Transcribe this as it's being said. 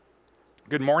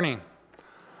Good morning.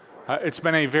 It's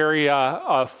been a very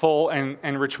full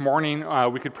and rich morning.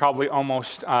 We could probably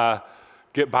almost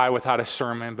get by without a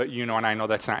sermon, but you know and I know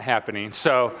that's not happening.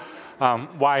 So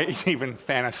why even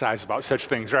fantasize about such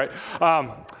things, right?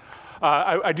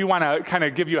 I do want to kind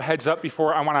of give you a heads up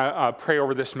before I want to pray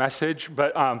over this message.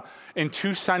 But in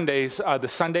 2 Sundays, the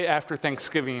Sunday after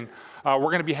Thanksgiving, we're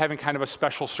going to be having kind of a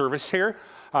special service here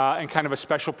and kind of a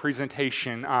special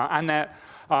presentation. On that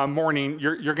morning,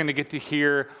 you're going to get to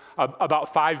hear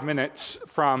about 5 minutes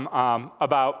from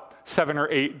about 7 or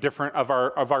 8 different of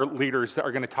our leaders that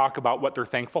are going to talk about what they're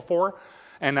thankful for.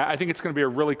 And I think it's going to be a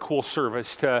really cool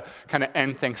service to kind of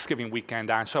end Thanksgiving weekend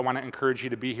on. So I want to encourage you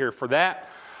to be here for that.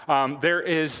 There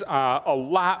is a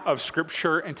lot of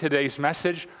scripture in today's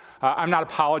message. I'm not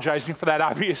apologizing for that,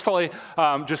 obviously,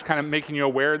 just kind of making you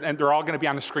aware, and they're all going to be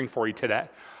on the screen for you today.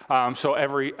 So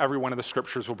every one of the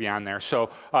scriptures will be on there. So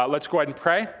let's go ahead and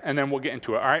pray, and then we'll get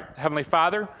into it. All right, Heavenly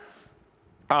Father,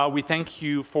 we thank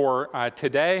you for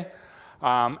today,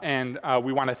 and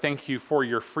we want to thank you for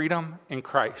your freedom in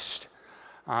Christ.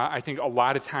 I think a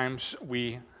lot of times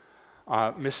we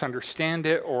misunderstand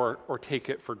it or take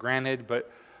it for granted,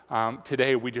 but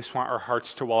today we just want our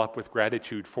hearts to well up with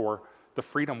gratitude for the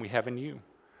freedom we have in you.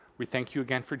 We thank you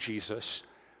again for Jesus.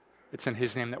 It's in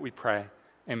his name that we pray.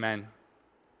 Amen.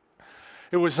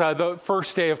 It was the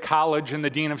first day of college, and the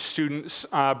dean of students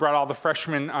brought all the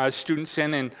freshman students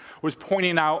in and was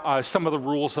pointing out some of the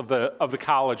rules of the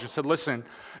college and said, listen,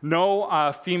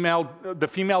 the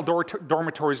female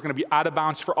dormitory is going to be out of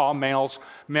bounds for all males.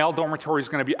 Male dormitory is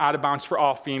going to be out of bounds for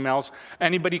all females.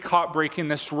 Anybody caught breaking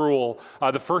this rule,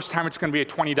 the first time it's going to be a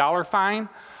 $20 fine.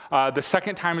 The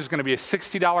second time is going to be a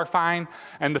 $60 fine,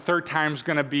 and the third time is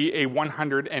going to be a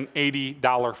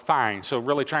 $180 fine. So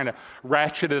really trying to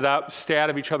ratchet it up, stay out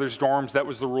of each other's dorms. That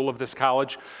was the rule of this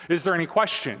college. Is there any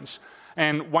questions?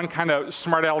 And one kind of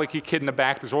smart alecky kid in the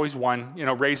back, there's always one,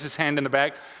 raised his hand in the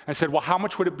back and said, well, how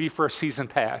much would it be for a season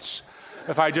pass?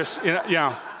 If I just,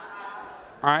 All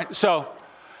right, so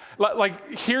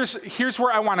here's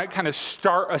where I want to kind of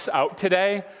start us out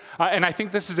today. And I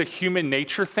think this is a human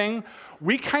nature thing.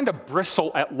 We kind of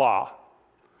bristle at law,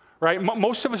 right?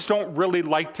 Most of us don't really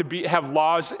like to have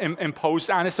laws imposed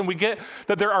on us, and we get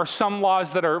that there are some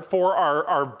laws that are for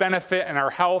our benefit and our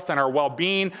health and our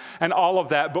well-being and all of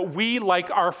that, but we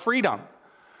like our freedom,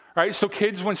 right? So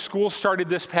kids, when school started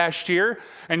this past year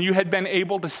and you had been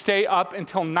able to stay up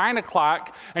until 9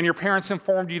 o'clock and your parents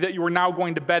informed you that you were now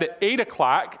going to bed at 8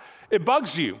 o'clock, it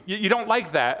bugs you. You don't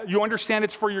like that. You understand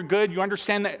it's for your good. You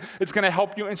understand that it's going to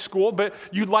help you in school, but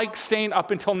you like staying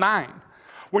up until 9.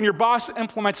 When your boss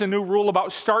implements a new rule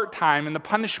about start time and the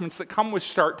punishments that come with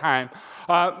start time,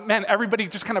 everybody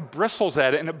just kind of bristles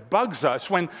at it, and it bugs us.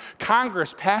 When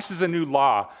Congress passes a new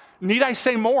law, need I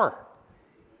say more?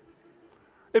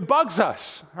 It bugs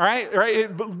us, all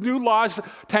right? New laws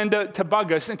tend to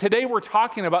bug us. And today we're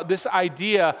talking about this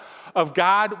idea of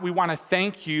God, we want to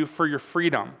thank you for your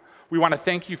freedom. We want to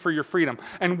thank you for your freedom.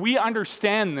 And we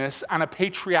understand this on a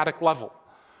patriotic level,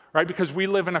 right? Because we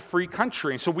live in a free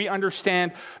country. So we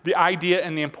understand the idea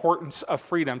and the importance of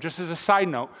freedom. Just as a side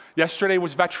note, yesterday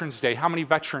was Veterans Day. How many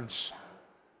veterans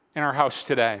in our house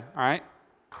today, all right?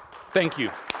 Thank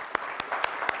you.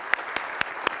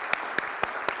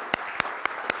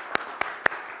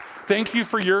 Thank you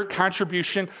for your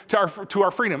contribution to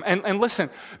our freedom. And listen,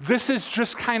 this is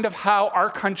just kind of how our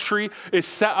country is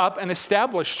set up and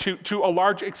established to a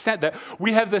large extent, that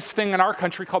we have this thing in our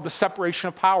country called the separation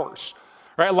of powers.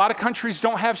 Right? A lot of countries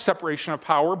don't have separation of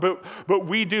power, but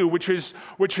we do, which is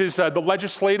the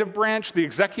legislative branch, the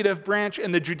executive branch,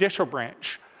 and the judicial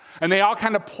branch. And they all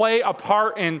kind of play a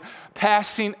part in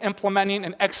passing, implementing,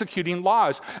 and executing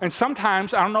laws. And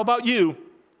sometimes, I don't know about you,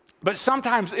 but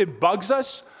sometimes it bugs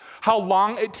us how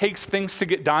long it takes things to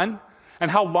get done and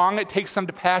how long it takes them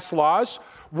to pass laws.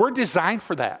 We're designed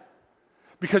for that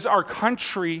because our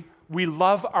country, we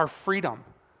love our freedom.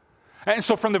 And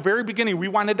so from the very beginning, we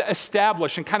wanted to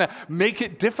establish and kind of make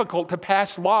it difficult to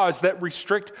pass laws that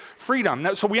restrict freedom.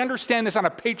 Now, so we understand this on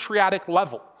a patriotic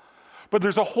level. But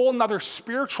there's a whole nother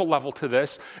spiritual level to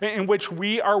this in which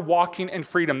we are walking in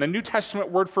freedom. The New Testament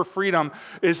word for freedom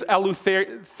is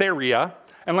eleutheria.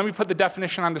 And let me put the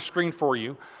definition on the screen for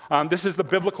you. This is the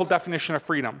biblical definition of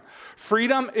freedom.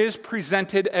 Freedom is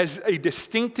presented as a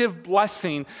distinctive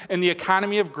blessing in the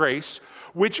economy of grace,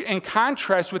 which in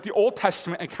contrast with the Old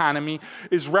Testament economy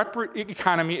is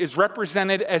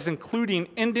represented as including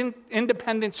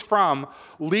independence from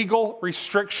legal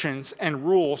restrictions and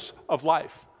rules of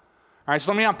life. All right,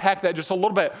 so let me unpack that just a little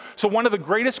bit. So one of the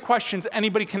greatest questions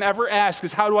anybody can ever ask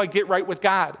is, how do I get right with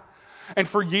God? And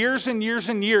for years and years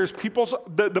and years,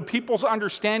 the people's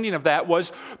understanding of that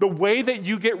was the way that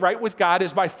you get right with God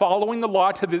is by following the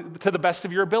law to the best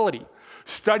of your ability.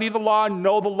 Study the law,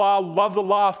 know the law, love the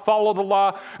law, follow the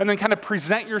law, and then kind of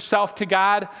present yourself to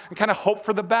God and kind of hope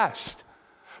for the best.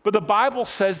 But the Bible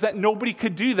says that nobody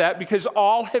could do that because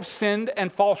all have sinned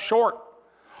and fall short.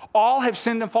 All have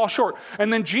sinned and fall short.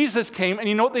 And then Jesus came, and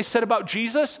you know what they said about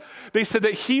Jesus? They said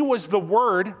that he was the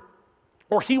Word,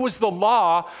 or he was the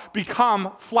law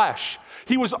become flesh.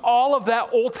 He was all of that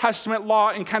Old Testament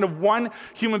law in kind of one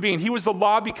human being. He was the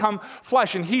law become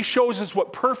flesh, and he shows us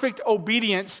what perfect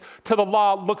obedience to the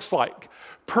law looks like.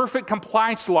 Perfect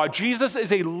compliance to the law. Jesus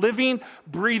is a living,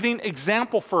 breathing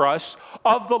example for us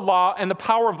of the law and the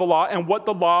power of the law and what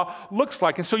the law looks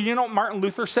like. And so you know what Martin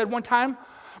Luther said one time?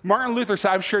 Martin Luther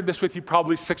said, I've shared this with you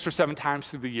probably 6 or 7 times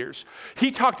through the years.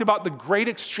 He talked about the great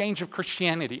exchange of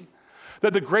Christianity.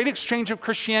 That the great exchange of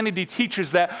Christianity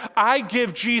teaches that I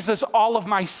give Jesus all of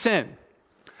my sin.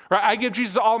 Right? I give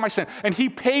Jesus all of my sin. And he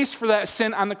pays for that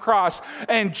sin on the cross.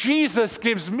 And Jesus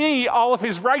gives me all of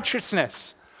his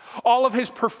righteousness, all of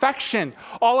his perfection,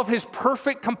 all of his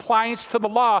perfect compliance to the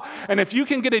law. And if you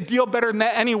can get a deal better than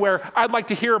that anywhere, I'd like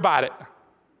to hear about it.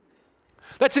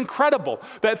 That's incredible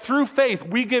that through faith,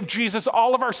 we give Jesus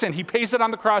all of our sin. He pays it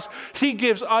on the cross. He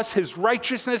gives us his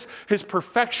righteousness, his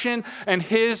perfection, and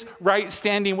his right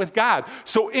standing with God.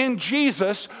 So in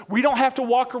Jesus, we don't have to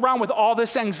walk around with all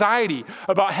this anxiety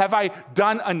about have I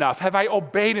done enough? Have I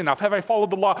obeyed enough? Have I followed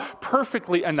the law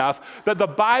perfectly enough? That the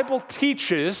Bible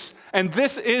teaches, and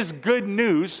this is good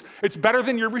news. It's better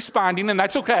than you're responding, and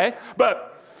that's okay.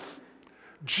 But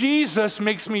Jesus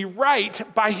makes me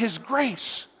right by his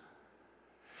grace.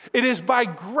 It is by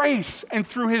grace and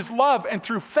through his love and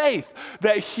through faith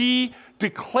that he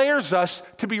declares us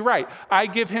to be right. I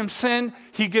give him sin,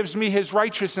 he gives me his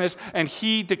righteousness, and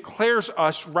he declares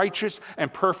us righteous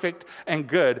and perfect and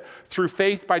good. Through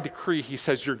faith by decree, he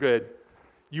says, you're good.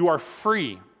 You are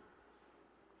free.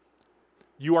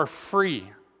 You are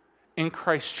free in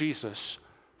Christ Jesus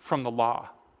from the law.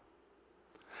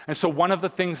 And so one of the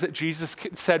things that Jesus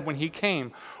said when he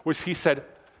came was he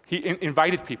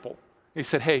invited people. He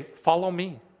said, hey, follow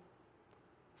me.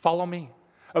 Follow me.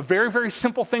 A very, very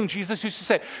simple thing Jesus used to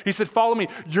say. He said, follow me.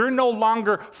 You're no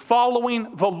longer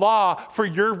following the law for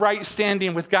your right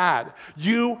standing with God.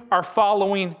 You are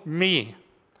following me.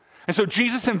 And so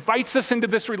Jesus invites us into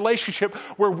this relationship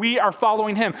where we are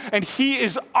following him. And he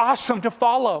is awesome to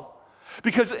follow.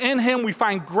 Because in him we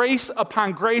find grace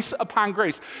upon grace upon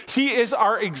grace. He is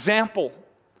our example.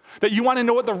 That you want to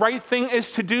know what the right thing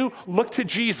is to do? Look to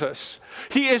Jesus.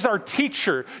 He is our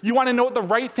teacher. You want to know what the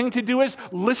right thing to do is?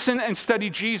 Listen and study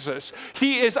Jesus.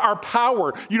 He is our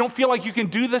power. You don't feel like you can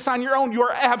do this on your own? You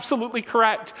are absolutely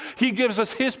correct. He gives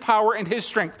us his power and his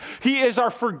strength. He is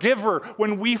our forgiver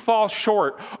when we fall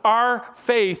short. Our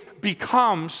faith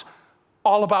becomes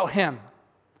all about him.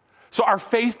 So our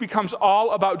faith becomes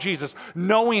all about Jesus,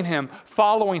 knowing him,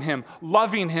 following him,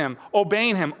 loving him,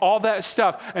 obeying him, all that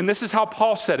stuff. And this is how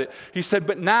Paul said it. He said,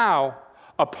 but now,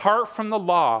 apart from the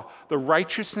law, the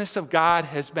righteousness of God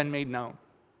has been made known,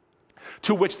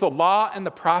 to which the law and the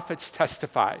prophets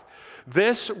testify.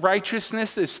 This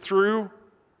righteousness is through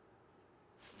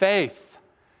faith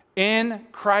in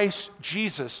Christ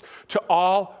Jesus to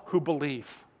all who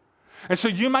believe. And so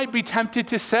you might be tempted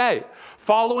to say,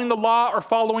 following the law or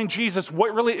following Jesus,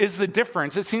 what really is the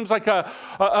difference? It seems like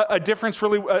a difference,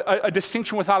 really, a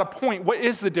distinction without a point. What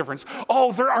is the difference?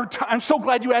 Oh, I'm so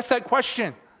glad you asked that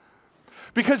question.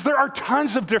 Because there are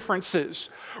tons of differences,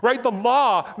 right? The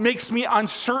law makes me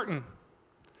uncertain.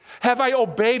 Have I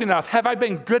obeyed enough? Have I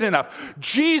been good enough?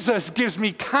 Jesus gives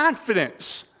me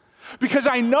confidence because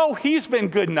I know he's been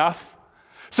good enough.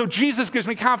 So Jesus gives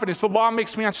me confidence. The law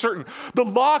makes me uncertain. The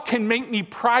law can make me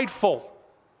prideful.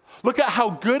 Look at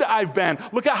how good I've been.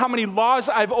 Look at how many laws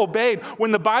I've obeyed.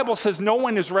 When the Bible says no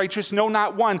one is righteous, no,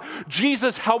 not one,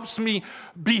 Jesus helps me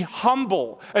be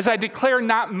humble as I declare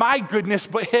not my goodness,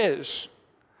 but his.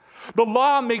 The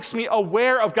law makes me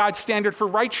aware of God's standard for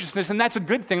righteousness, and that's a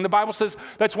good thing. The Bible says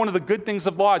that's one of the good things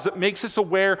of law, is it makes us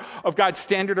aware of God's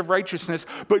standard of righteousness.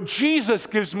 But Jesus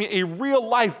gives me a real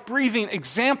life, breathing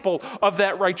example of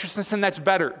that righteousness, and that's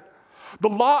better. The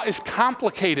law is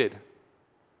complicated.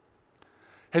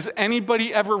 Has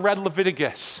anybody ever read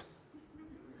Leviticus?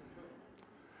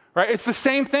 Right? It's the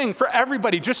same thing for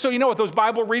everybody, just so you know, with those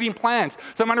Bible reading plans.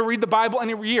 So I'm going to read the Bible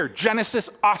every year. Genesis,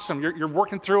 awesome. You're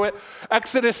working through it.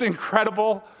 Exodus,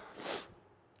 incredible.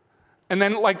 And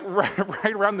then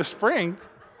right around the spring,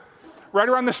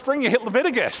 you hit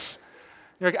Leviticus.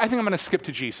 You're like, I think I'm going to skip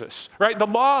to Jesus. Right? The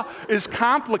law is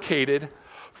complicated,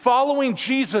 Following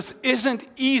Jesus isn't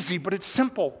easy, but it's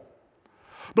simple.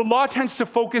 The law tends to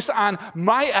focus on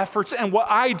my efforts and what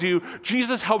I do.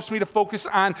 Jesus helps me to focus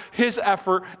on his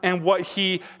effort and what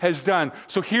he has done.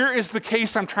 So here is the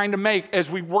case I'm trying to make as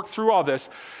we work through all this.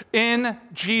 In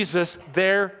Jesus,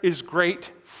 there is great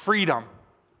freedom.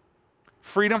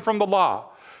 Freedom from the law.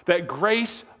 That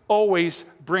grace always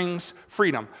brings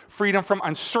freedom. Freedom from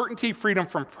uncertainty, freedom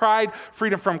from pride,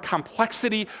 freedom from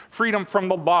complexity, freedom from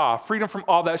the law, freedom from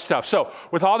all that stuff. So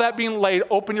with all that being laid,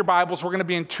 open your Bibles. We're going to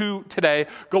be in two today,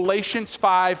 Galatians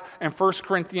 5 and 1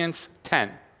 Corinthians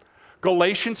 10.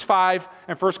 Galatians 5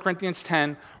 and 1 Corinthians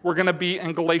 10, we're going to be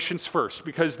in Galatians first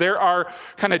because there are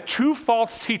kind of two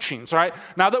false teachings, right?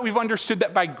 Now that we've understood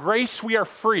that by grace we are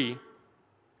free,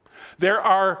 there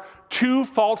are two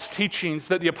false teachings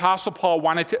that the Apostle Paul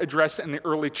wanted to address in the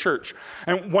early church.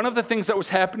 And one of the things that was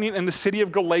happening in the city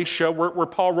of Galatia, where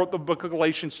Paul wrote the book of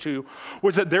Galatians to,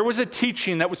 was that there was a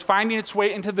teaching that was finding its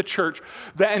way into the church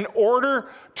that in order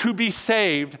to be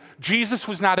saved, Jesus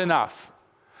was not enough.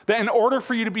 That in order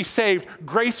for you to be saved,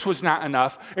 grace was not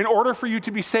enough. In order for you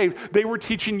to be saved, they were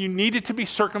teaching you needed to be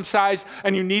circumcised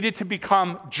and you needed to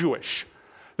become Jewish.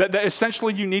 That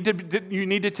essentially you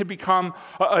needed to become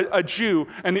a Jew.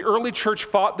 And the early church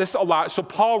fought this a lot. So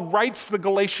Paul writes the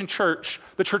Galatian church,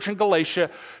 the church in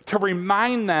Galatia, to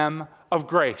remind them of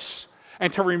grace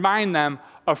and to remind them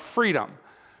of freedom.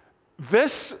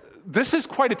 This is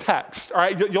quite a text, all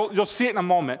right? You'll see it in a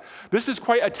moment. This is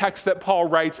quite a text that Paul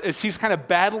writes as he's kind of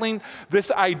battling this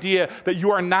idea that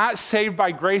you are not saved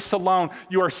by grace alone,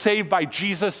 you are saved by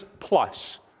Jesus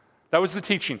plus. That was the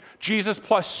teaching. Jesus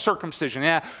plus circumcision.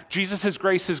 Yeah, Jesus'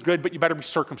 grace is good, but you better be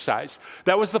circumcised.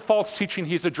 That was the false teaching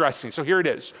he's addressing. So here it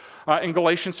is in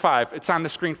Galatians 5. It's on the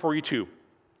screen for you too.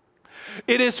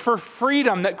 It is for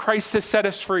freedom that Christ has set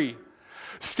us free.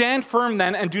 Stand firm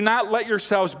then and do not let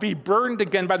yourselves be burdened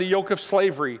again by the yoke of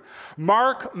slavery.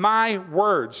 Mark my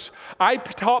words.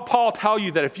 Paul tell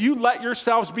you that if you let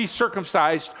yourselves be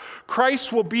circumcised,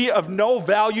 Christ will be of no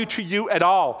value to you at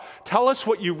all. Tell us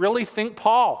what you really think,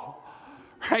 Paul.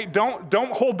 Right?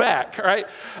 Don't hold back, right?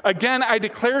 Again, I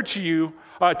declare to you,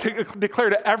 declare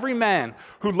to every man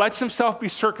who lets himself be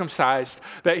circumcised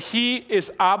that he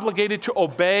is obligated to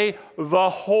obey the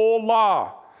whole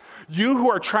law. You who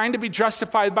are trying to be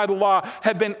justified by the law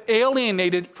have been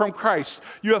alienated from Christ.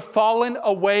 You have fallen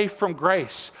away from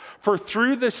grace. For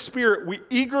through the Spirit we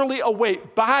eagerly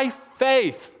await by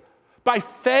faith,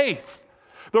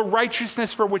 the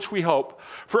righteousness for which we hope.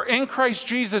 For in Christ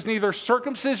Jesus, neither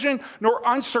circumcision nor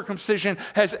uncircumcision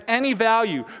has any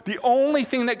value. The only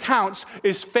thing that counts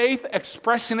is faith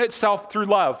expressing itself through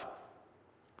love.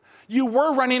 You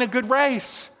were running a good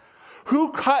race.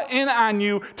 Who cut in on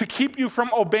you to keep you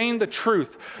from obeying the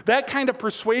truth? That kind of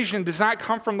persuasion does not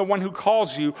come from the one who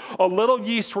calls you. A little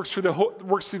yeast works through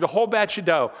the whole batch of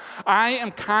dough. I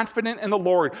am confident in the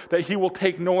Lord that he will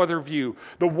take no other view.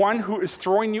 The one who is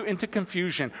throwing you into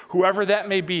confusion, whoever that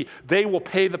may be, they will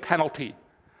pay the penalty.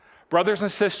 Brothers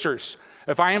and sisters,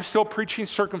 if I am still preaching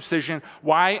circumcision,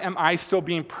 why am I still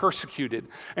being persecuted?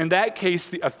 In that case,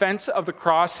 the offense of the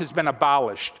cross has been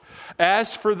abolished.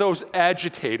 As for those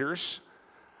agitators,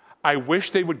 I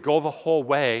wish they would go the whole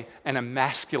way and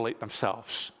emasculate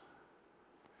themselves.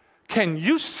 Can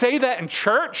you say that in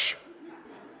church?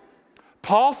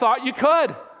 Paul thought you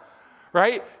could,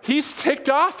 right? He's ticked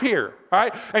off here,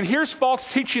 right? And here's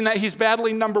false teaching that he's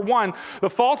battling. Number one, the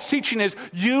false teaching is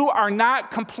you are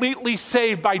not completely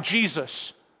saved by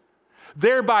Jesus.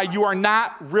 Thereby, you are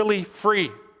not really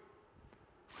free.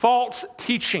 False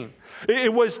teaching.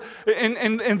 It was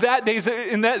in that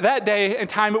day and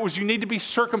time, it was you need to be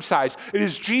circumcised. It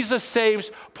is Jesus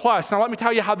saves plus. Now let me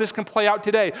tell you how this can play out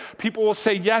today. People will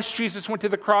say, yes, Jesus went to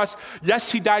the cross.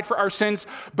 Yes, he died for our sins,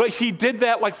 but he did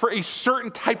that like for a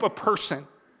certain type of person.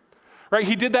 Right?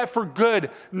 He did that for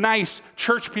good, nice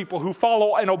church people who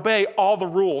follow and obey all the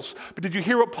rules. But did you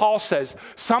hear what Paul says?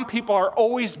 Some people are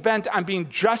always bent on being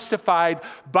justified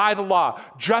by the law,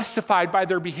 justified by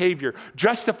their behavior,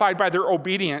 justified by their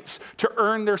obedience to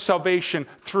earn their salvation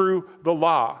through the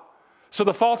law. So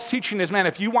the false teaching is, man,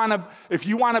 if you want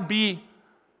to be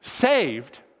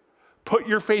saved, put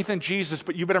your faith in Jesus,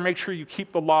 but you better make sure you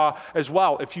keep the law as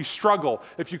well. If you struggle,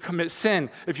 if you commit sin,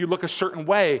 if you look a certain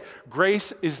way,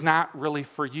 grace is not really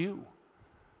for you.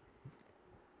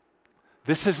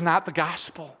 This is not the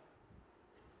gospel.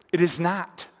 It is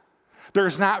not. There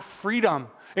is not freedom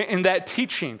in that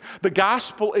teaching. The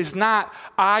gospel is not,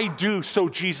 I do, so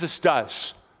Jesus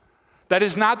does. That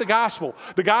is not the gospel.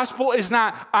 The gospel is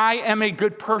not, I am a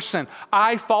good person.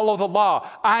 I follow the law.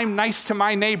 I'm nice to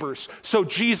my neighbors. So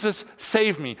Jesus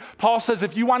saved me. Paul says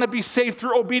if you want to be saved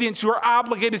through obedience, you are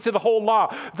obligated to the whole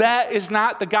law. That is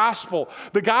not the gospel.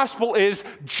 The gospel is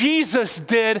Jesus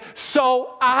did,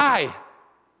 so I.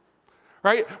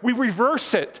 Right? We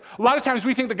reverse it. A lot of times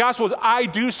we think the gospel is I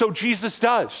do, so Jesus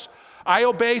does. I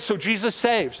obey, so Jesus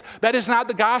saves. That is not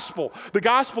the gospel. The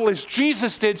gospel is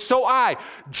Jesus did, so I.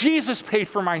 Jesus paid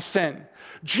for my sin.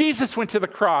 Jesus went to the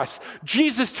cross.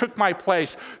 Jesus took my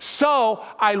place. So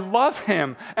I love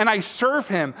him, and I serve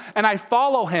him, and I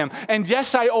follow him. And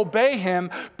yes, I obey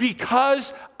him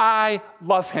because I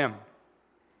love him.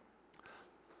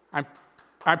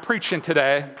 I'm preaching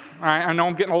today. Right? I know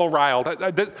I'm getting a little riled.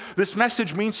 This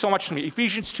message means so much to me.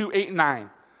 Ephesians 2, 8 and 9.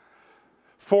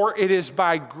 For it is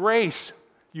by grace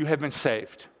you have been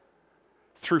saved,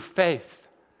 through faith.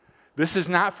 This is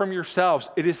not from yourselves.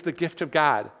 It is the gift of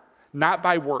God, not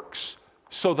by works,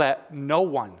 so that no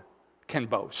one can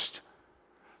boast.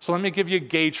 So let me give you a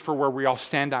gauge for where we all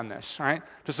stand on this, right?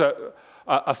 Just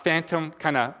a phantom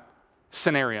kind of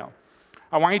scenario.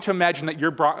 I want you to imagine that you're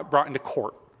brought into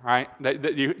court, right?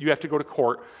 That you have to go to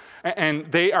court,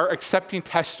 and they are accepting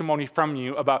testimony from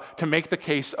you to make the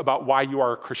case about why you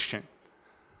are a Christian.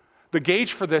 The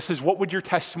gauge for this is, what would your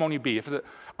testimony be?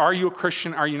 Are you a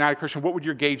Christian? Are you not a Christian? What would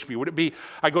your gauge be? Would it be,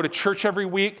 I go to church every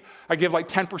week, I give like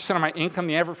 10% of my income,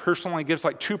 the average person only gives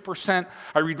like 2%,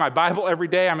 I read my Bible every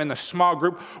day, I'm in the small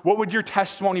group. What would your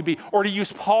testimony be? Or to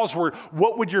use Paul's word,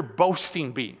 what would your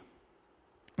boasting be?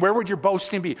 Where would your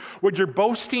boasting be? Would your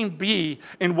boasting be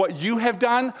in what you have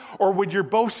done, or would your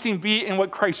boasting be in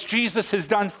what Christ Jesus has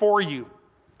done for you?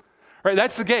 Right,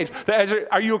 that's the gauge.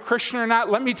 Are you a Christian or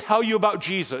not? Let me tell you about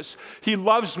Jesus. He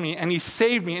loves me, and he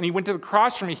saved me, and he went to the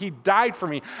cross for me. He died for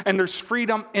me, and there's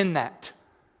freedom in that.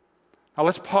 Now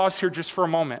let's pause here just for a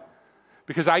moment,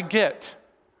 because I've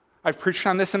preached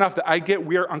on this enough, that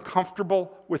we are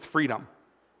uncomfortable with freedom.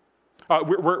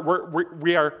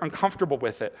 We are uncomfortable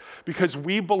with it because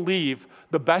we believe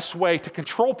the best way to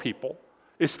control people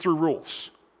is through rules.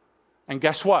 And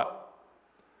guess what?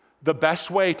 The best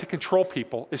way to control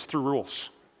people is through rules.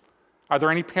 Are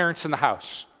there any parents in the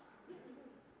house?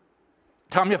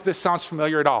 Tell me if this sounds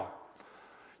familiar at all.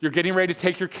 You're getting ready to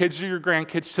take your kids or your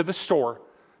grandkids to the store.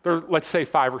 They're, let's say,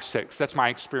 5 or 6. That's my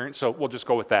experience, so we'll just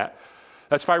go with that.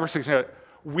 That's 5 or 6.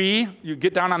 You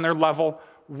get down on their level.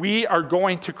 We are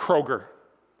going to Kroger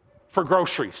for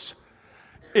groceries.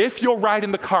 If you'll ride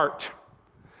in the cart,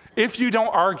 if you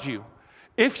don't argue,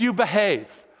 if you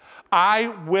behave, I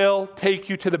will take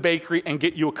you to the bakery and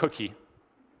get you a cookie.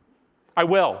 I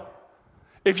will.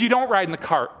 If you don't ride in the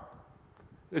cart,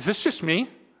 is this just me?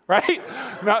 Right?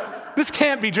 No, this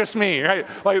can't be just me, right?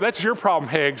 Like, that's your problem,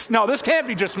 Higgs. No, this can't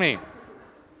be just me.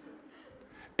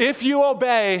 If you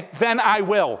obey, then I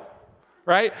will.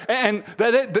 Right? And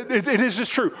it is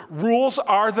just true. Rules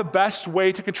are the best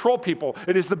way to control people.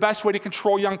 It is the best way to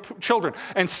control young children.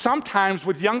 And sometimes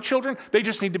with young children, they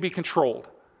just need to be controlled.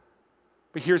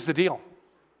 But here's the deal.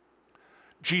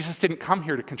 Jesus didn't come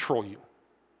here to control you.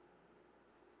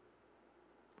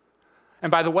 And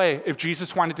by the way, if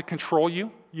Jesus wanted to control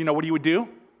you, you know what he would do?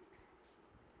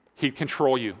 He'd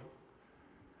control you.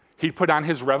 He'd put on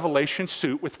his revelation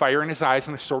suit with fire in his eyes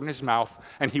and a sword in his mouth,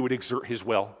 and he would exert his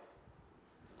will.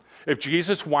 If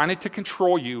Jesus wanted to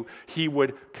control you, he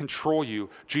would control you.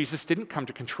 Jesus didn't come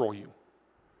to control you.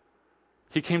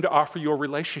 He came to offer you a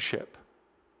relationship.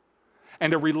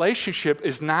 And a relationship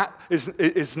is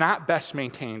not best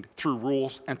maintained through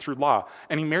rules and through law.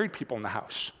 Any married people in the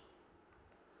house?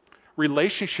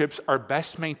 Relationships are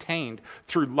best maintained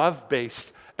through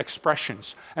love-based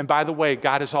expressions. And by the way,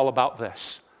 God is all about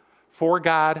this. For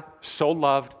God so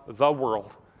loved the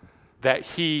world that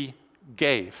he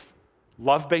gave.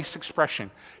 Love-based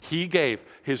expression. He gave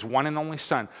his one and only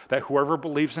Son, that whoever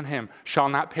believes in him shall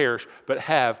not perish, but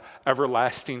have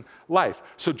everlasting life.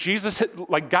 So Jesus,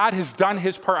 God has done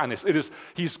his part on this.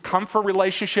 He's come for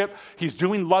relationship. He's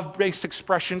doing love-based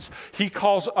expressions. He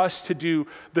calls us to do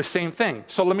the same thing.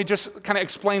 So let me just kind of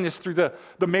explain this through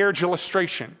the marriage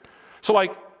illustration. So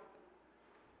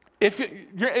if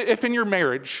in your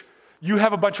marriage, you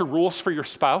have a bunch of rules for your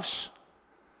spouse,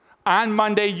 on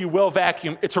Monday you will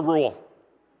vacuum, it's a rule.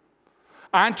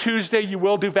 On Tuesday, you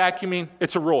will do vacuuming.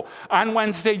 It's a rule. On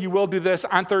Wednesday, you will do this.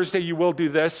 On Thursday, you will do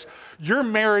this. Your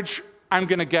marriage, I'm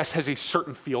going to guess, has a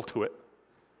certain feel to it.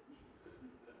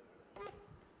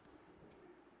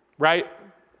 Right?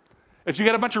 If you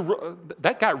got a bunch of...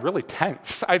 That got really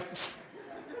tense. I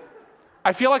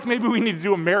feel like maybe we need to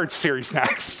do a marriage series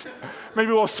next.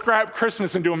 Maybe we'll scrap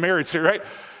Christmas and do a marriage series, right?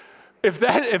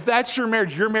 If that's your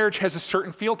marriage has a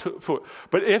certain feel to it.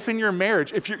 But if in your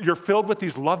marriage, if you're filled with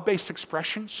these love-based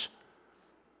expressions,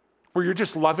 where you're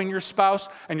just loving your spouse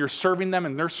and you're serving them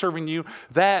and they're serving you,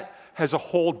 that has a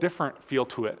whole different feel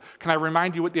to it. Can I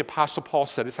remind you what the Apostle Paul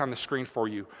said? It's on the screen for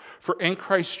you. For in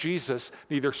Christ Jesus,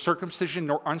 neither circumcision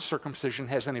nor uncircumcision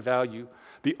has any value.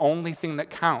 The only thing that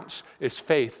counts is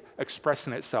faith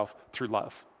expressing itself through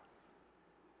love.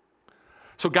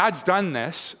 So God's done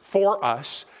this for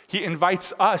us. He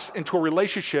invites us into a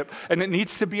relationship, and it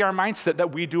needs to be our mindset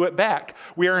that we do it back.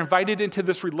 We are invited into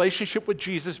this relationship with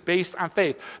Jesus based on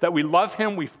faith, that we love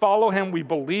him, we follow him, we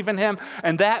believe in him,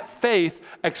 and that faith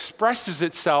expresses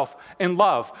itself in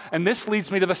love. And this leads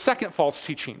me to the second false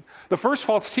teaching. The first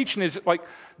false teaching is like,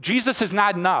 Jesus is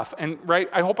not enough, and right,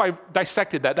 I hope I've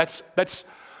dissected that. That's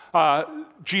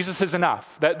Jesus is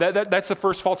enough. That's the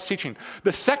first false teaching.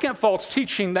 The second false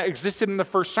teaching that existed in the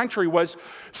first century was,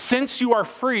 since you are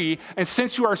free and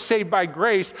since you are saved by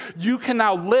grace, you can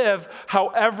now live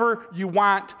however you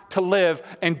want to live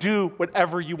and do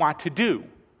whatever you want to do.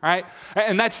 Right?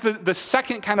 And that's the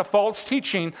second kind of false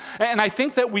teaching. And I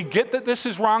think that we get that this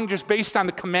is wrong just based on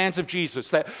the commands of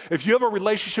Jesus. That if you have a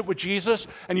relationship with Jesus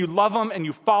and you love him and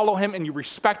you follow him and you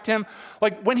respect him,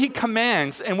 like when he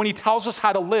commands and when he tells us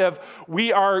how to live,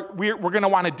 we're going to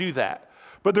want to do that.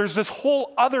 But there's this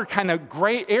whole other kind of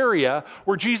gray area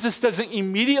where Jesus doesn't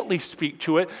immediately speak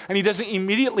to it, and he doesn't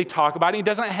immediately talk about it. He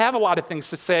doesn't have a lot of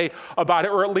things to say about it,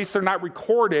 or at least they're not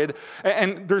recorded.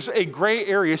 And there's a gray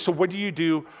area. So what do you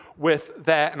do with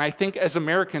that? And I think as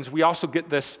Americans, we also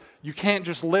get this, you can't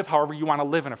just live however you want to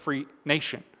live in a free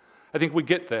nation. I think we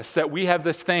get this, that we have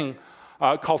this thing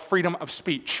called freedom of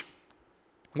speech,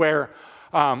 where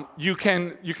you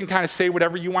can kind of say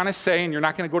whatever you want to say, and you're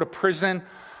not going to go to prison.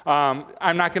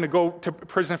 I'm not going to go to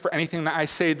prison for anything that I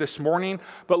say this morning,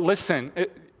 but listen,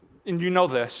 and you know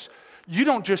this, you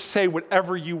don't just say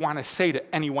whatever you want to say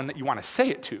to anyone that you want to say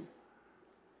it to.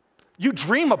 You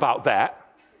dream about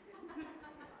that.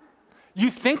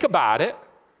 You think about it.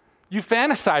 You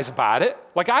fantasize about it,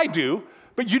 like I do,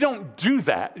 but you don't do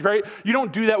that, right? You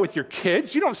don't do that with your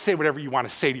kids. You don't say whatever you want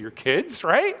to say to your kids,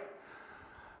 right?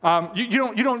 You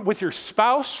don't with your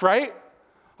spouse, right?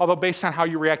 Although based on how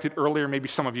you reacted earlier, maybe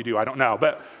some of you do, I don't know.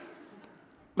 But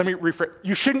let me rephrase.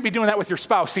 You shouldn't be doing that with your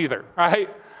spouse either, right?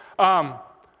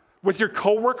 With your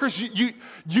coworkers,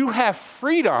 you have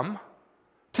freedom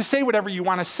to say whatever you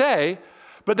want to say,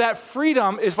 but that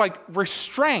freedom is like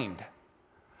restrained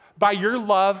by your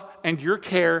love and your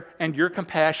care and your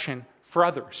compassion for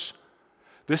others.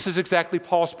 This is exactly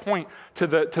Paul's point to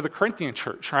the Corinthian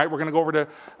church, right? We're going to go over to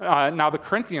now the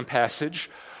Corinthian passage.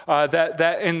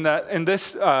 That in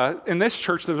this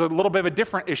church, there's a little bit of a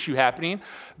different issue happening.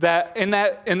 That in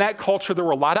that culture, there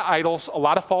were a lot of idols, a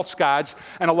lot of false gods,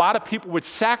 and a lot of people would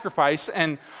sacrifice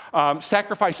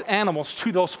animals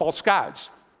to those false gods.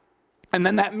 And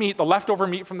then that meat, the leftover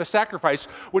meat from the sacrifice,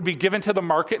 would be given to the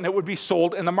market and it would be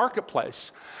sold in the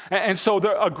marketplace. And so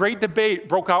a great debate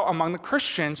broke out among the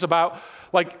Christians about,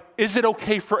 like, is it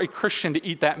okay for a Christian to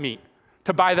eat that meat?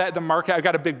 To buy that at the market? I've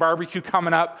got a big barbecue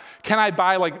coming up. Can I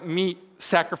buy like meat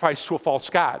sacrificed to a false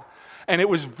god? And it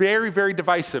was very, very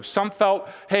divisive. Some felt,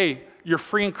 hey, you're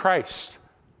free in Christ.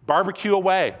 Barbecue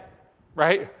away,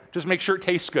 right? Just make sure it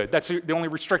tastes good. That's the only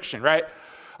restriction, right?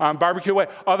 Barbecue away.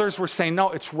 Others were saying,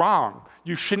 no, it's wrong.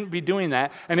 You shouldn't be doing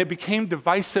that. And it became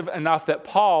divisive enough that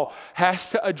Paul has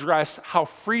to address how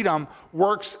freedom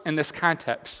works in this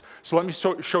context. So let me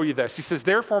show you this. He says,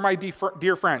 therefore, my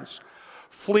dear friends,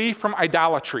 flee from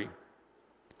idolatry.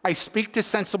 I speak to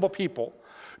sensible people.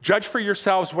 Judge for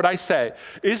yourselves what I say.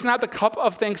 Is not the cup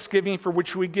of thanksgiving for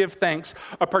which we give thanks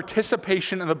a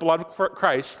participation in the blood of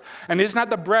Christ? And is not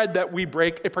the bread that we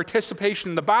break a participation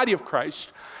in the body of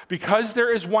Christ? Because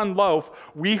there is one loaf,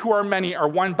 we who are many are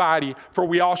one body, for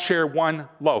we all share one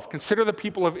loaf. Consider the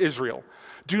people of Israel.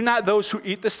 Do not those who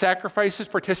eat the sacrifices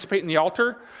participate in the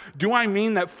altar? Do I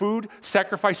mean that food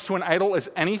sacrificed to an idol is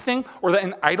anything, or that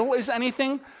an idol is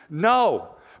anything?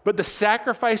 No, but the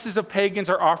sacrifices of pagans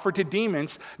are offered to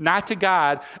demons, not to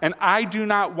God, and I do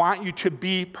not want you to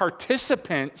be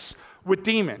participants with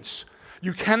demons.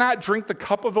 You cannot drink the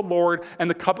cup of the Lord and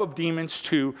the cup of demons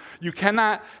too. You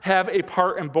cannot have a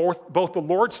part in both the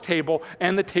Lord's table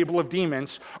and the table of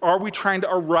demons. Are we trying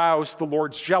to arouse the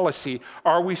Lord's jealousy?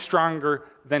 Are we stronger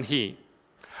than he?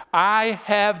 I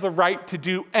have the right to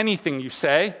do anything, you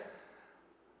say,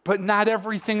 but not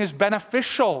everything is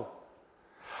beneficial.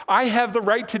 I have the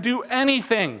right to do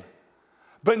anything,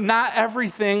 but not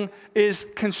everything is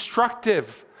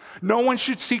constructive. No one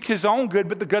should seek his own good,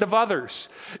 but the good of others.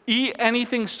 Eat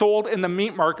anything sold in the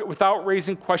meat market without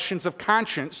raising questions of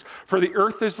conscience, for the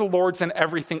earth is the Lord's and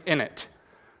everything in it.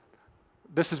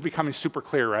 This is becoming super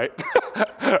clear, right?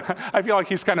 I feel like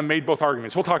he's kind of made both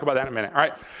arguments. We'll talk about that in a minute, all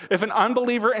right? If an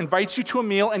unbeliever invites you to a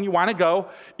meal and you want to go,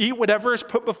 eat whatever is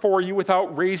put before you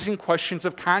without raising questions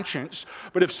of conscience.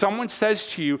 But if someone says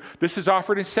to you, this is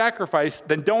offered in sacrifice,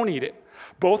 then don't eat it,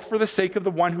 both for the sake of the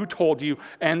one who told you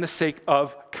and the sake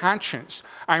of conscience.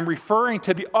 I'm referring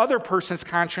to the other person's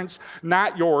conscience,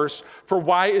 not yours, for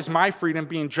why is my freedom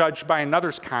being judged by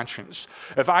another's conscience?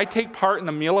 If I take part in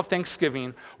the meal of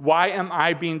Thanksgiving, why am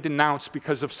I being denounced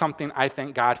because of something I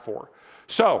thank God for?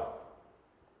 So,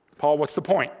 Paul, what's the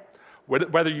point?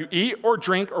 Whether you eat or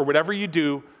drink or whatever you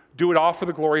do it all for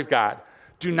the glory of God.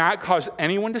 Do not cause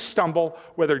anyone to stumble,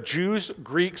 whether Jews,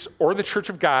 Greeks, or the church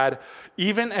of God,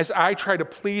 even as I try to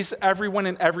please everyone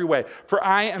in every way. For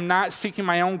I am not seeking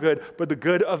my own good, but the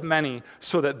good of many,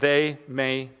 so that they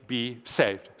may be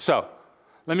saved. So,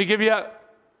 let me give you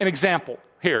an example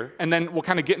here, and then we'll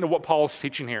kind of get into what Paul is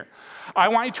teaching here. I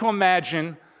want you to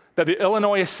imagine that the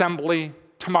Illinois Assembly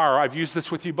tomorrow, I've used this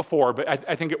with you before, but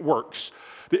I think it works.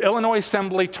 The Illinois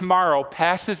Assembly tomorrow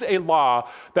passes a law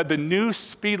that the new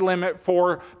speed limit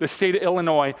for the state of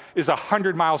Illinois is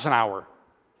 100 miles an hour.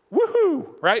 Woohoo,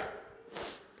 right?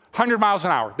 100 miles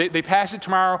an hour. They pass it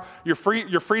tomorrow. You're free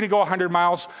to go 100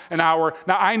 miles an hour.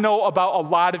 Now, I know about a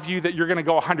lot of you that you're going to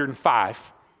go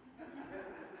 105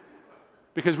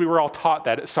 because we were all taught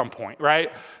that at some point, right?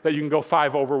 That you can go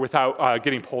 5 over without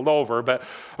getting pulled over. But,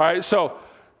 all right, so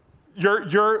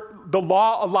the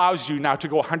law allows you now to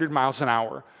go 100 miles an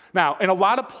hour. Now, in a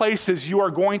lot of places, you are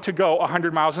going to go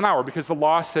 100 miles an hour because the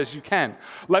law says you can.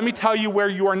 Let me tell you where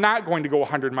you are not going to go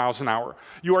 100 miles an hour.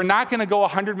 You are not going to go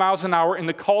 100 miles an hour in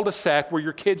the cul-de-sac where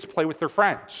your kids play with their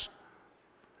friends.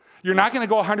 You're not going to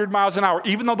go 100 miles an hour.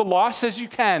 Even though the law says you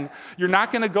can, you're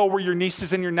not going to go where your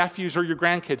nieces and your nephews or your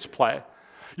grandkids play.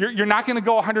 You're not going to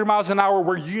go 100 miles an hour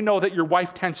where you know that your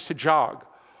wife tends to jog.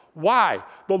 Why?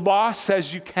 The law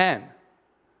says you can.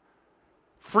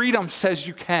 Freedom says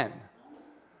you can.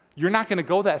 You're not going to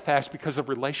go that fast because of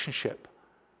relationship.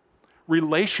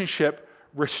 Relationship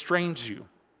restrains you.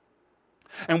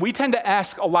 And we tend to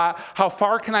ask a lot, how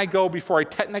far can I go before I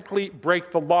technically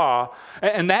break the law?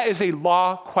 And that is a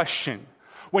law question.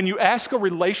 When you ask a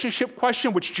relationship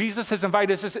question, which Jesus has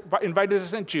invited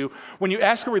us into, when you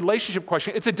ask a relationship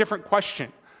question, it's a different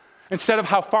question. Instead of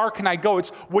how far can I go,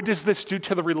 it's what does this do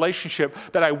to the relationship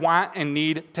that I want and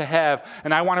need to have?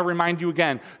 And I want to remind you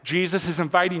again, Jesus is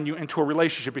inviting you into a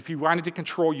relationship. If he wanted to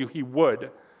control you, he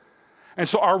would. And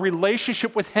so our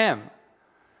relationship with him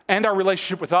and our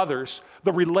relationship with others,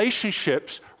 the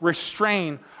relationships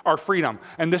restrain our freedom.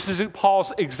 And this is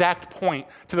Paul's exact point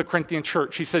to the Corinthian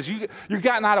church. He says, you're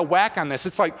gotten out of whack on this.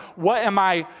 It's like, what am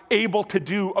I able to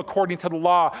do according to the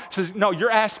law? He says, no,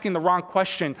 you're asking the wrong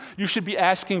question. You should be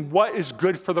asking what is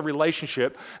good for the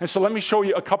relationship. And so let me show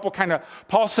you a couple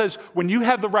Paul says, when you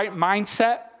have the right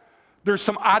mindset, there's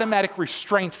some automatic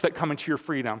restraints that come into your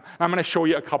freedom. And I'm going to show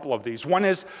you a couple of these. One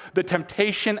is the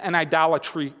temptation and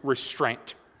idolatry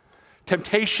restraint.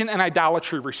 Temptation and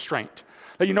idolatry restraint.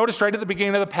 Now you notice right at the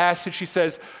beginning of the passage, he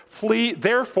says, flee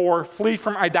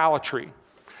from idolatry.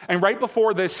 And right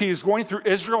before this, he is going through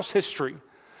Israel's history.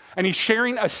 And he's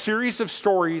sharing a series of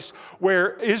stories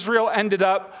where Israel ended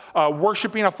up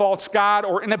worshiping a false god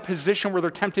or in a position where they're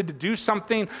tempted to do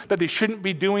something that they shouldn't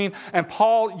be doing. And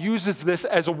Paul uses this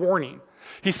as a warning.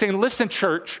 He's saying, listen,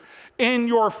 church, in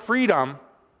your freedom,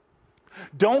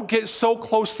 don't get so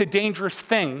close to dangerous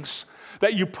things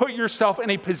that you put yourself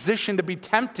in a position to be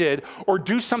tempted or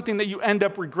do something that you end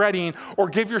up regretting or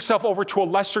give yourself over to a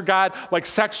lesser god like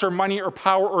sex or money or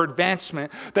power or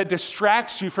advancement that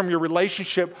distracts you from your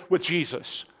relationship with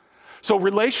Jesus. So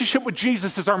relationship with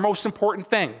Jesus is our most important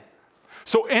thing.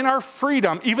 So in our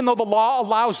freedom, even though the law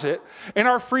allows it, in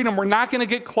our freedom, we're not going to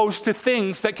get close to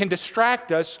things that can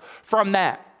distract us from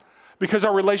that because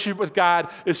our relationship with God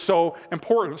is so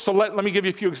important. So let me give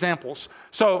you a few examples.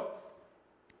 So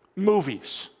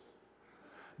movies.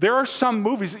 There are some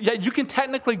movies, yeah, you can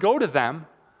technically go to them,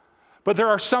 but there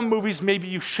are some movies maybe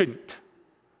you shouldn't.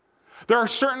 There are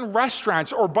certain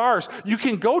restaurants or bars, you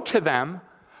can go to them,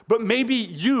 but maybe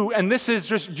you, and this is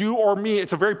just you or me,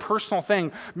 it's a very personal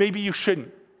thing, maybe you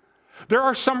shouldn't. There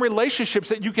are some relationships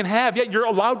that you can have, yet you're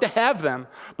allowed to have them,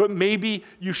 but maybe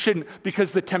you shouldn't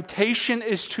because the temptation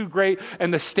is too great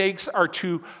and the stakes are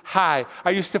too high. I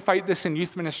used to fight this in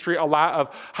youth ministry a lot of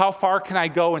how far can I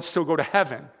go and still go to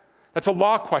heaven? That's a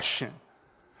law question.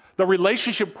 The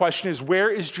relationship question is, where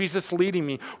is Jesus leading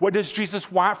me? What does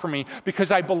Jesus want from me?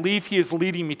 Because I believe he is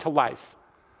leading me to life.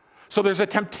 So there's a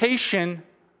temptation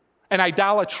and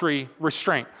idolatry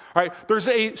restraint. All right? There's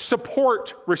a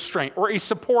support restraint or a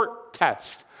support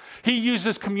test. He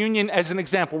uses communion as an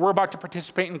example. We're about to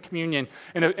participate in communion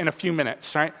in a few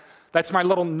minutes, right? That's my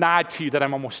little nod to you that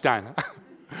I'm almost done.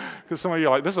 Because some of you are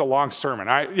like, this is a long sermon.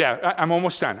 All right? Yeah, I'm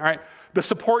almost done. All right? The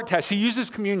support test, he uses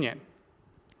communion.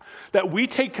 That we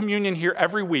take communion here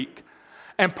every week.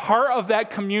 And part of that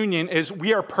communion is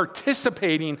we are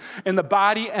participating in the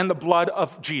body and the blood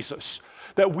of Jesus.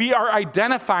 That we are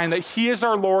identifying that he is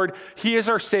our Lord, he is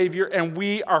our Savior, and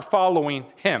we are following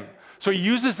him. So he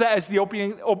uses that as the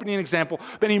opening example.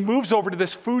 Then he moves over to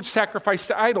this food sacrificed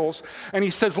to idols, and he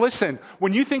says, listen,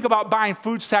 when you think about buying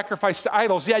food sacrificed to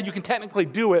idols, yeah, you can technically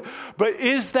do it, but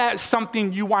is that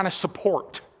something you want to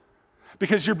support?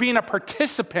 Because you're being a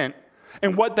participant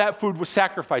in what that food was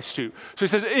sacrificed to. So he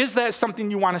says, is that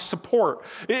something you want to support?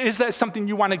 Is that something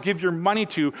you want to give your money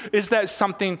to? Is that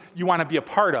something you want to be a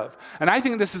part of? And I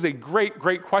think this is a great,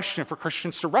 great question for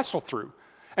Christians to wrestle through.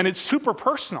 And it's super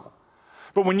personal.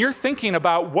 But when you're thinking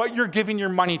about what you're giving your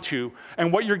money to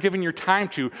and what you're giving your time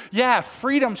to, yeah,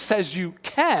 freedom says you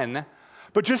can,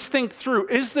 but just think through,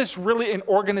 is this really an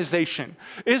organization?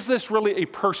 Is this really a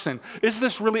person? Is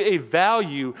this really a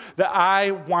value that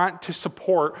I want to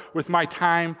support with my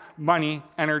time, money,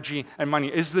 energy, and money?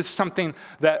 Is this something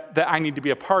that I need to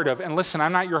be a part of? And listen,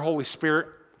 I'm not your Holy Spirit.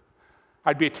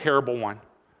 I'd be a terrible one.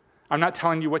 I'm not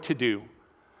telling you what to do,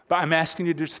 but I'm asking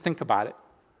you to just think about it.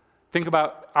 Think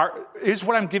about, is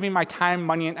what I'm giving my time,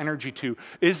 money, and energy to,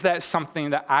 is that something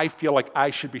that I feel like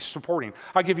I should be supporting?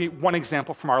 I'll give you one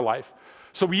example from our life.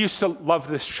 So we used to love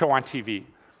this show on TV.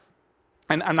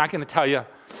 And I'm not going to tell you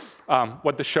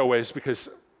what the show is because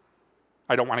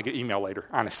I don't want to get email later,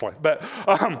 honestly. But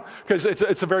because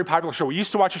it's a very popular show. We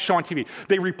used to watch a show on TV.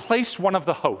 They replaced one of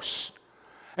the hosts.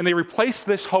 And they replaced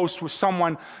this host with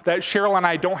someone that Cheryl and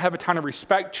I don't have a ton of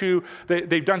respect to.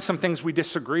 They've done some things we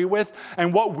disagree with.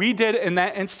 And what we did in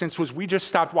that instance was we just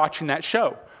stopped watching that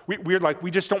show. We're like,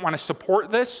 we just don't want to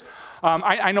support this.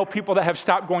 I know people that have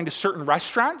stopped going to certain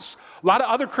restaurants. A lot of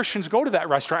other Christians go to that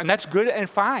restaurant, and that's good and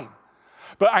fine.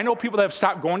 But I know people that have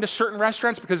stopped going to certain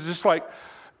restaurants because it's just like,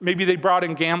 maybe they brought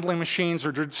in gambling machines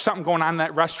or there's something going on in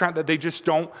that restaurant that they just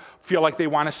don't feel like they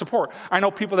want to support. I know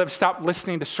people that have stopped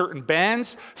listening to certain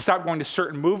bands, stopped going to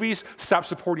certain movies, stopped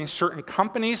supporting certain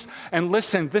companies. And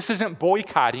listen, this isn't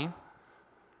boycotting.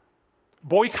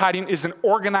 Boycotting is an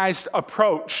organized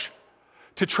approach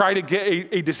to try to get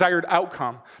a desired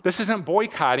outcome. This isn't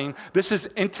boycotting. This is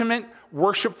intimate,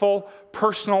 worshipful,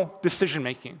 personal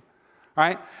decision-making.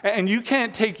 Right? And you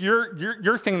can't take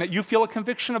your thing that you feel a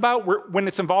conviction about when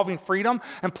it's involving freedom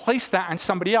and place that on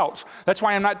somebody else. That's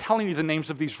why I'm not telling you the names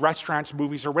of these restaurants,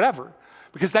 movies, or whatever,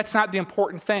 because that's not the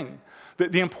important thing.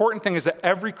 The important thing is that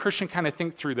every Christian kind of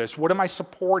think through this. What am I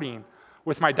supporting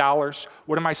with my dollars?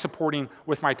 What am I supporting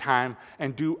with my time?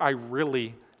 And do I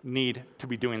really need to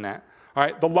be doing that? All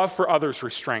right, the love for others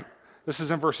restraint. This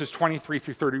is in verses 23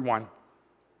 through 31. It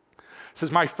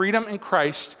says, my freedom in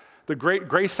Christ, the great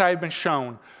grace I have been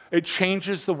shown, it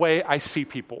changes the way I see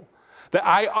people. That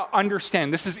I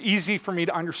understand, this is easy for me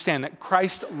to understand, that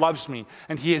Christ loves me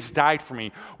and he has died for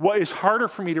me. What is harder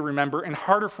for me to remember and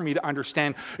harder for me to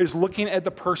understand is looking at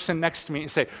the person next to me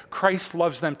and say, Christ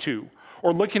loves them too.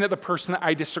 Or looking at the person that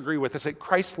I disagree with and say,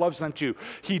 Christ loves them too.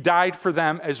 He died for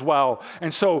them as well.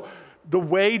 And so the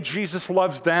way Jesus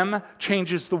loves them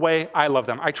changes the way I love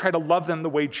them. I try to love them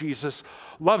the way Jesus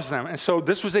loves them. And so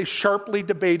this was a sharply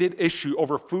debated issue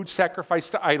over food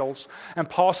sacrificed to idols. And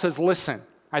Paul says, listen,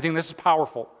 I think this is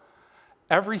powerful.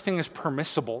 Everything is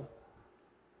permissible.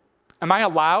 Am I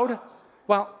allowed?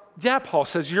 Well, yeah, Paul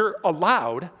says you're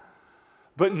allowed,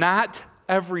 but not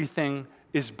everything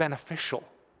is beneficial.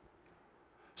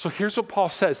 So here's what Paul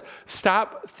says.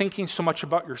 Stop thinking so much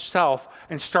about yourself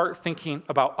and start thinking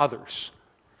about others.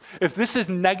 If this is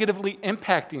negatively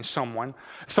impacting someone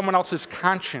else's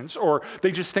conscience, or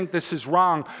they just think this is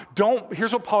wrong,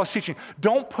 here's what Paul is teaching.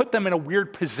 Don't put them in a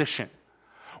weird position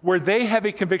where they have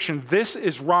a conviction, this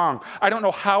is wrong. I don't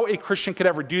know how a Christian could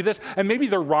ever do this, and maybe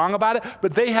they're wrong about it,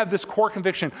 but they have this core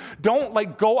conviction. Don't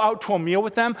go out to a meal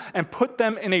with them and put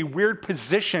them in a weird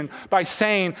position by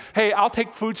saying, hey, I'll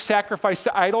take food sacrificed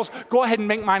to idols. Go ahead and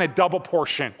make mine a double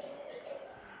portion.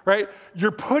 Right? You're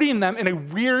putting them in a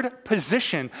weird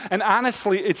position, and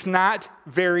honestly, it's not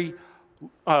very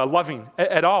loving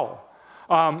at all.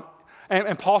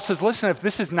 And Paul says, listen, if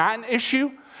this is not an issue,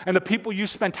 and the people you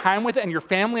spend time with and your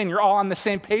family and you're all on the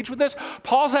same page with this,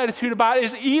 Paul's attitude about it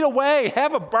is eat away,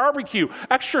 have a barbecue,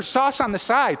 extra sauce on the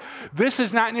side. This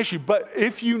is not an issue. But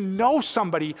if you know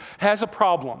somebody has a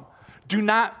problem, do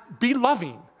not be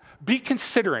loving. Be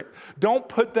considerate. Don't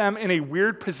put them in a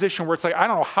weird position where it's like, I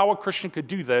don't know how a Christian could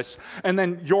do this, and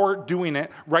then you're doing it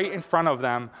right in front of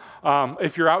them.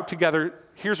 If you're out together,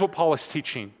 here's what Paul is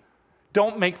teaching.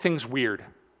 Don't make things weird.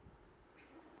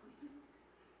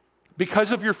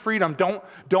 Because of your freedom,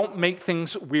 don't make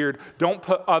things weird. Don't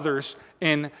put others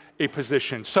in a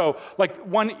position. So, like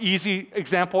one easy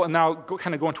example, and now I'll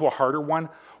kind of go into a harder one.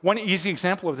 One easy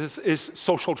example of this is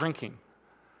social drinking.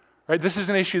 Right? This is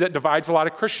an issue that divides a lot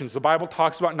of Christians. The Bible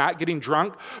talks about not getting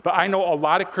drunk, but I know a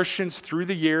lot of Christians through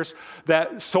the years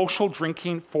that social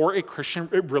drinking for a Christian,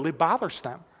 it really bothers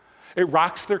them. It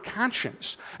rocks their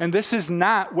conscience. And this is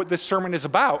not what this sermon is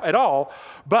about at all.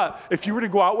 But if you were to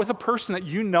go out with a person that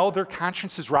you know their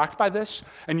conscience is rocked by this,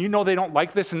 and you know they don't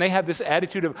like this, and they have this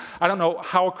attitude of, I don't know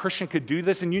how a Christian could do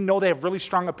this, and you know they have really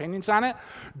strong opinions on it,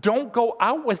 don't go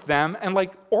out with them and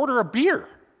order a beer.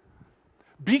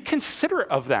 Be considerate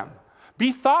of them.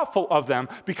 Be thoughtful of them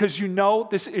because you know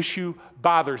this issue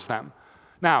bothers them.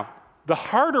 Now, the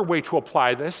harder way to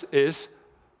apply this is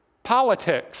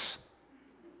politics.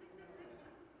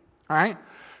 All right?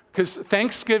 Because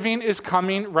Thanksgiving is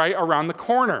coming right around the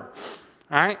corner.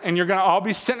 All right? And you're going to all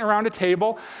be sitting around a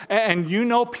table, and you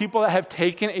know people that have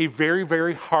taken a very,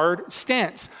 very hard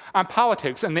stance on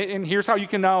politics. And here's how you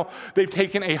can know they've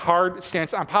taken a hard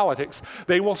stance on politics.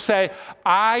 They will say,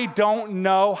 I don't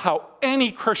know how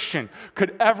any Christian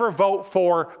could ever vote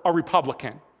for a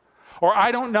Republican. Or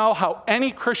I don't know how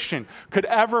any Christian could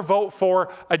ever vote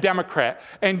for a Democrat.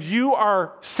 And you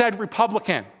are said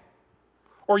Republican.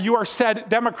 Or you are said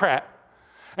Democrat.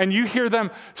 And you hear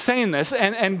them saying this,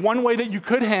 and one way that you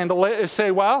could handle it is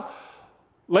say, well,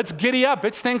 let's giddy up.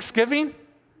 It's Thanksgiving.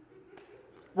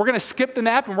 We're going to skip the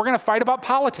nap, and we're going to fight about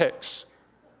politics.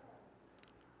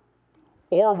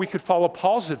 Or we could follow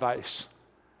Paul's advice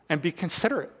and be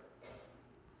considerate.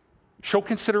 Show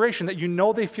consideration that you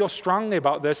know they feel strongly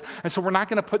about this, and so we're not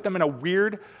going to put them in a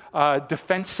weird,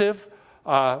 defensive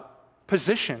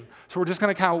position. So we're just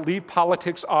going to kind of leave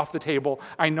politics off the table.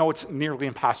 I know it's nearly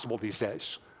impossible these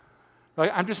days.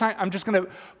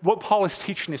 What Paul is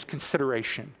teaching is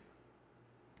consideration.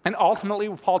 And ultimately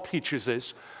what Paul teaches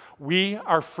is we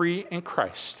are free in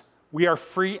Christ. We are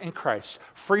free in Christ.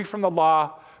 Free from the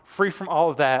law, free from all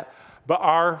of that. But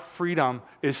our freedom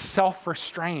is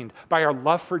self-restrained by our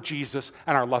love for Jesus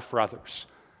and our love for others.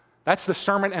 That's the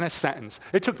sermon in a sentence.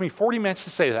 It took me 40 minutes to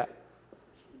say that.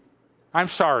 I'm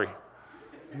sorry.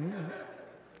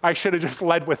 I should have just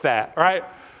led with that, right?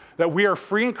 That we are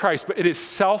free in Christ, but it is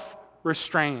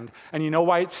self-restrained. And you know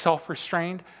why it's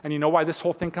self-restrained? And you know why this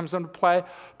whole thing comes into play?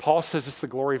 Paul says it's the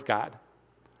glory of God.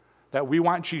 That we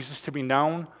want Jesus to be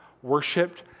known,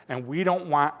 worshiped, and we don't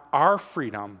want our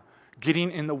freedom getting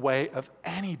in the way of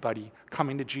anybody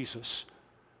coming to Jesus.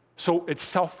 So it's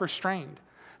self-restrained.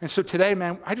 And so today,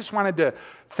 man, I just wanted to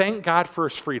thank God for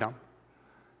his freedom.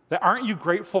 That aren't you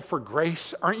grateful for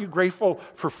grace? Aren't you grateful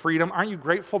for freedom? Aren't you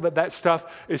grateful that that stuff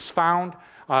is found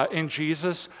in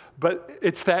Jesus? But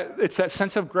it's that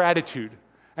sense of gratitude,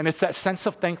 and it's that sense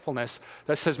of thankfulness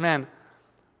that says, man,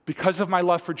 because of my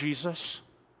love for Jesus,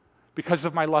 because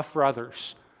of my love for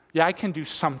others, yeah, I can do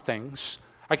some things.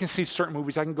 I can see certain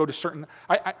movies. I can go to certain,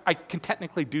 I can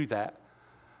technically do that.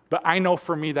 But I know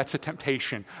for me that's a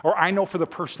temptation. Or I know for the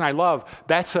person I love,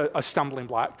 that's a stumbling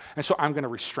block. And so I'm going to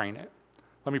restrain it.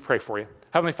 Let me pray for you.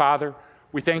 Heavenly Father,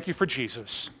 we thank you for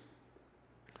Jesus.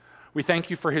 We thank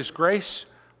you for his grace.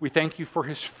 We thank you for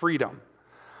his freedom.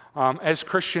 As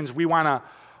Christians, we want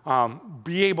to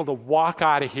be able to walk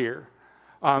out of here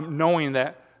knowing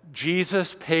that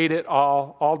Jesus paid it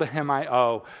all to him I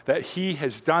owe, that he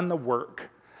has done the work,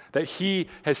 that he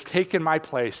has taken my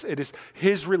place. It is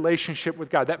his relationship with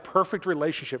God, that perfect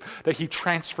relationship that he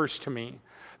transfers to me,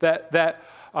 that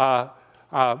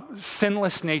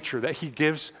sinless nature that he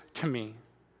gives to me.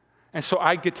 And so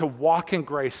I get to walk in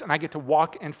grace and I get to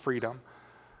walk in freedom.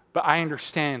 But I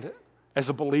understand as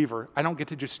a believer, I don't get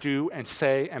to just do and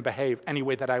say and behave any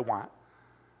way that I want.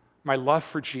 My love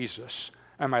for Jesus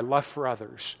and my love for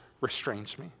others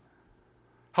restrains me.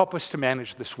 Help us to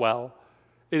manage this well.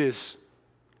 It is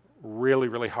really,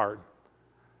 really hard.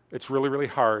 It's really, really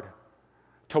hard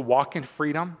to walk in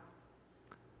freedom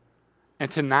and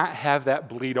to not have that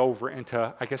bleed over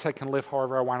into, I guess I can live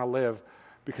however I want to live,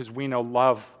 because we know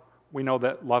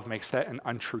that love makes that an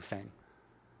untrue thing.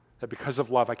 That because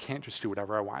of love, I can't just do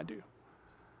whatever I want to do.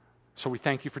 So we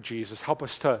thank you for Jesus. Help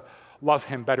us to love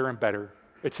him better and better.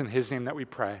 It's in his name that we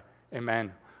pray.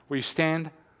 Amen. Will you stand?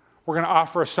 We're going to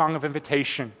offer a song of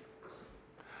invitation.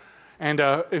 And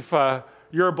if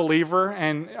you're a believer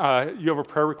and you have a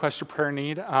prayer request or prayer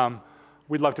need,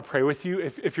 we'd love to pray with you.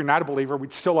 If you're not a believer,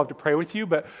 we'd still love to pray with you,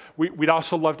 but we'd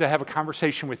also love to have a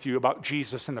conversation with you about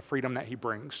Jesus and the freedom that he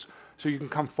brings. So you can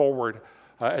come forward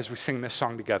as we sing this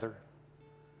song together.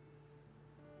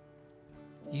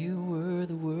 You were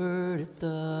the Word at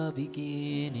the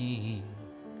beginning,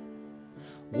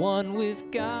 one with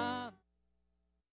God.